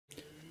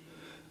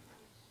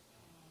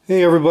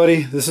Hey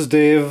everybody, this is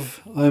Dave.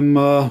 I'm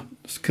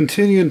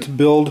continuing to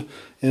build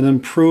and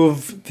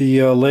improve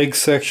the leg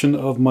section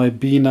of my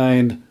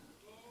B9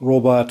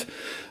 robot.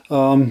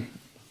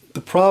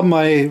 The problem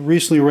I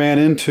recently ran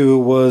into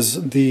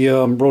was the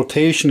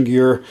rotation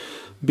gear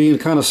being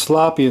kind of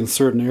sloppy in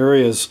certain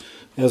areas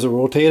as it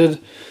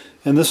rotated,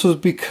 and this was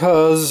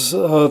because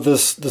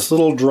this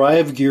little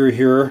drive gear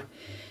here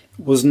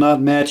was not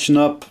matching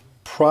up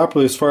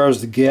properly as far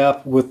as the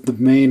gap with the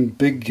main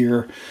big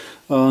gear.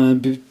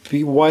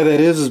 Why that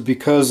is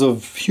because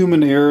of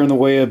human error in the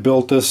way I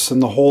built this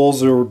and the holes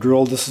that were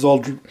drilled. This is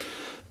all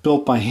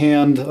built by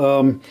hand.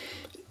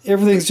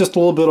 Everything's just a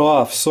little bit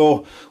off.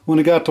 So when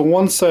it got to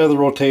one side of the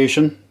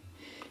rotation,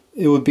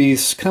 it would be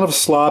kind of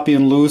sloppy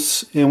and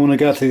loose, and when it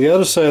got to the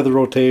other side of the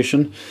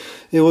rotation,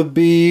 it would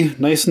be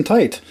nice and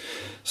tight.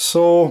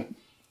 So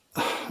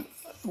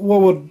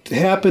what would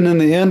happen in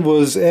the end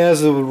was,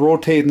 as it would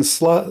rotate and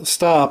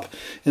stop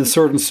in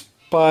certain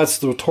spots,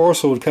 the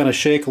torso would kind of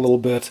shake a little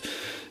bit,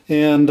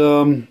 and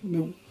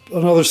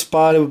another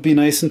spot it would be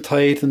nice and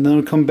tight, and then it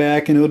would come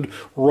back and it would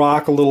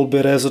rock a little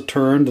bit as it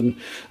turned, and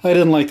I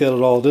didn't like that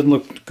at all. It didn't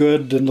look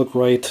good, didn't look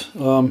right.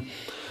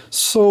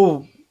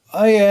 So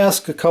I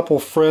asked a couple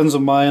friends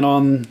of mine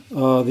on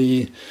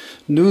the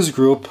news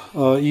group,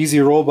 Easy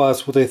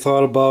Robots, what they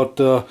thought about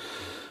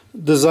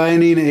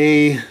designing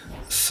a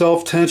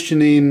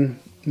self-tensioning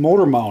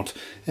motor mount,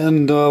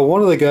 and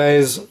one of the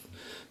guys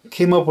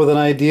came up with an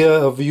idea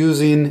of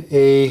using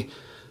a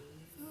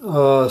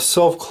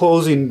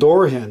self-closing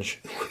door hinge.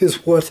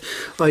 Is what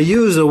I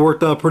used. It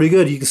worked out pretty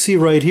good. You can see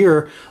right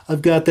here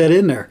I've got that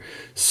in there.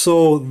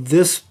 So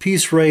this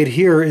piece right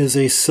here is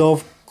a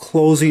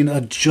self-closing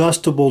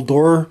adjustable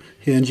door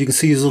hinge. You can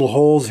see these little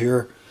holes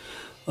here.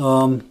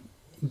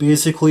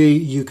 Basically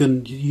you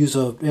can use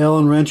a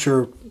Allen wrench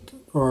or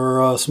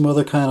some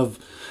other kind of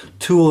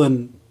tool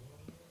and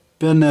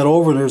bend that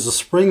over, and there's a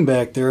spring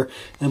back there,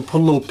 and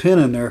put a little pin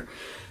in there.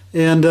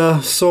 And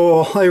so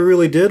all I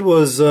really did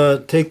was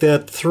take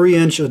that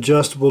 3-inch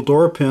adjustable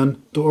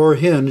door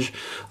hinge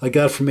I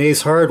got from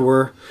Ace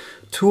Hardware.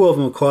 Two of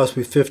them cost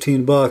me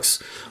 15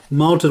 bucks.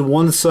 Mounted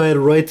one side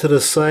right to the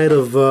side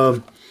of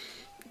the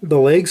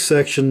leg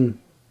section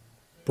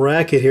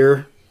bracket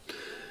here,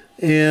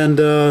 and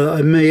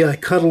I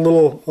cut a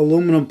little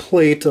aluminum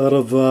plate out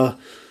of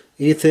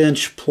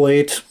 1/8-inch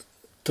plate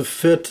to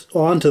fit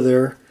onto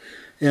there,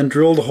 and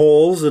drilled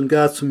holes and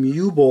got some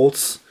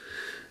U-bolts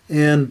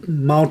and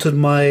mounted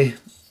my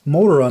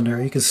motor on there.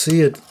 You can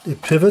see it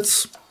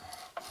pivots.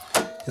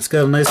 It's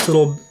got a nice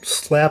little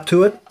slap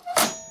to it,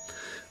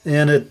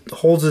 and it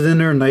holds it in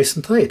there nice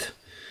and tight.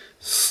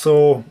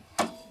 So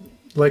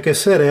like I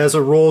said, as it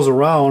rolls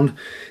around,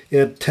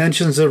 it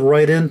tensions it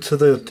right into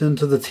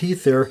the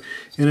teeth there,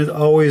 and it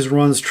always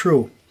runs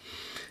true.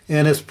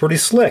 And it's pretty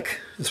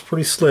slick. It's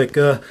pretty slick.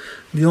 The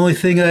only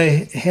thing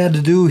I had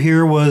to do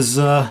here was,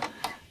 you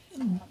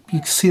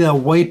can see that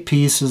white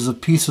piece is a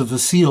piece of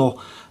acetal.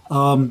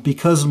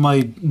 Because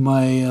my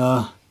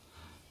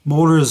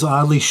motor is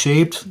oddly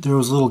shaped, there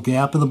was a little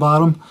gap in the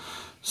bottom.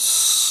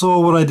 So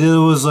what I did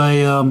was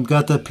I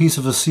got that piece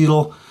of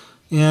acetal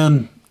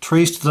and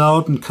traced it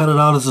out and cut it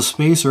out as a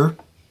spacer.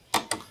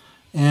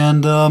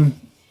 And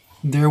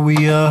there we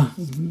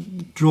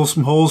drill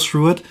some holes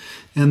through it,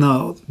 and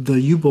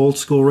the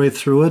U-bolts go right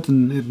through it,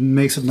 and it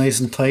makes it nice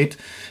and tight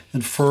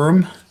and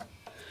firm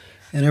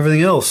and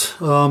everything else.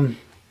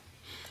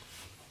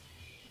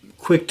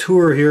 Quick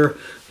tour here.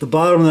 The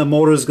bottom of that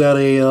motor's got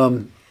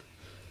an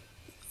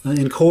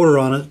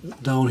encoder on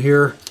it down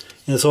here,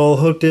 and it's all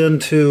hooked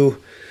into,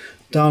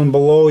 down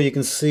below you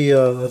can see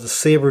the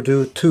saber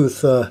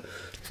tooth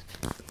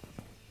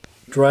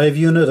drive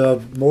unit,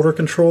 motor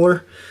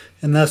controller,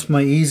 and that's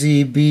my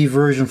EasyB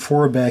version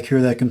 4 back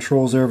here that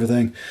controls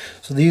everything.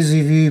 So the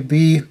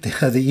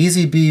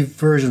EasyB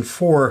version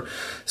 4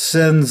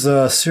 sends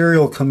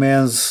serial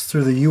commands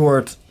through the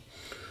UART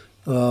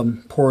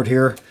port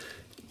here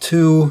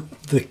to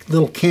the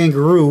little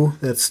kangaroo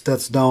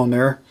that's down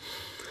there,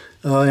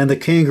 and the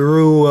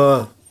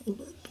kangaroo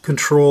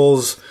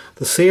controls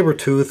the saber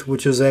tooth,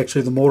 which is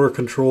actually the motor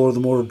controller, the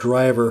motor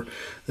driver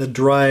that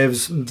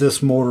drives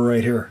this motor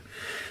right here,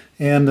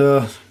 and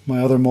my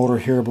other motor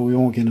here, but we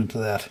won't get into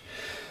that.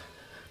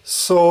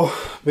 So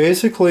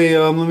basically,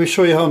 let me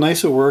show you how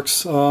nice it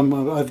works.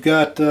 I've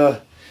got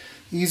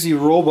Easy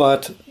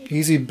Robot,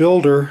 Easy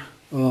Builder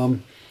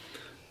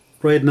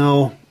right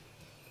now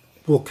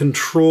will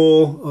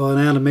control an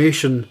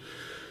animation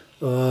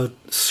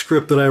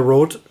script that I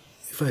wrote.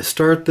 If I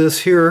start this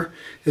here,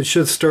 it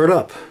should start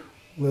up.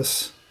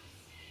 Let's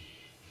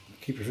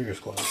keep your fingers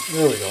closed.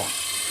 There we go.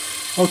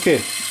 Okay,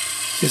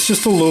 it's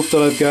just a loop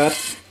that I've got,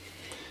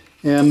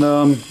 and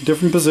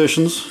different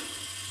positions,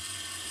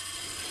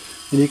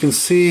 and you can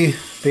see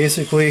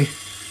basically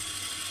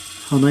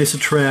how nice it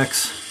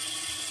tracks.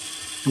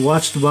 And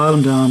watch the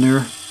bottom down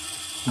there.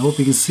 I hope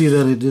you can see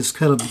that it just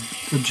kind of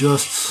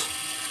adjusts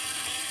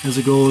as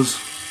it goes.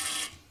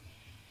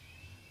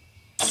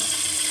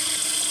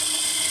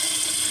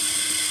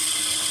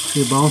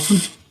 See it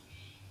bouncing?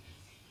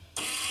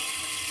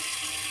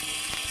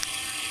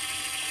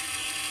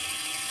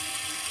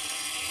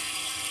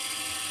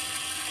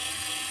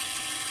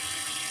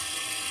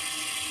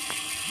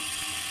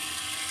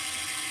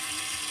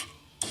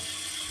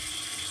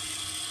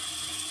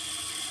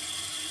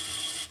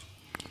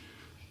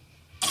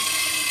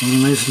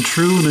 Nice and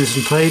true, nice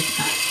and tight.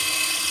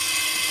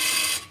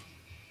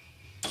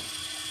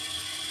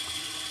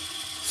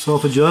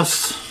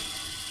 Self-adjusts.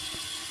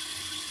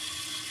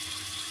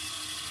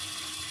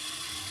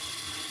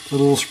 The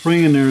little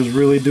spring in there is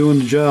really doing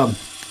the job.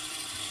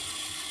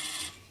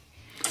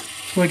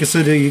 So like I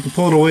said, you can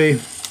pull it away.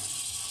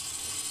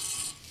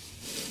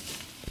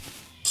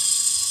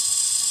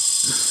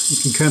 You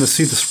can kind of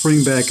see the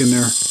spring back in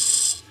there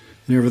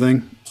and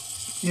everything.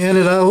 And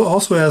it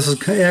also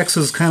acts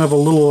as kind of a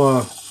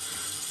little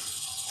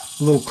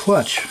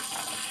clutch.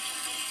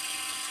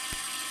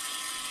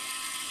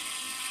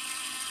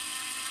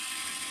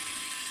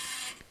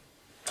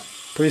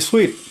 Pretty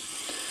sweet.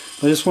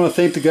 I just want to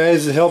thank the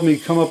guys that helped me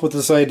come up with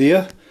this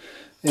idea,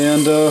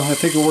 and I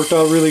think it worked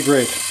out really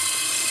great.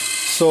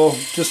 So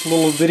just a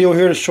little video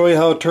here to show you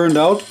how it turned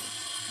out.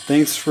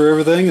 Thanks for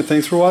everything, and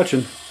thanks for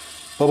watching.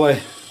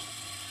 Bye-bye.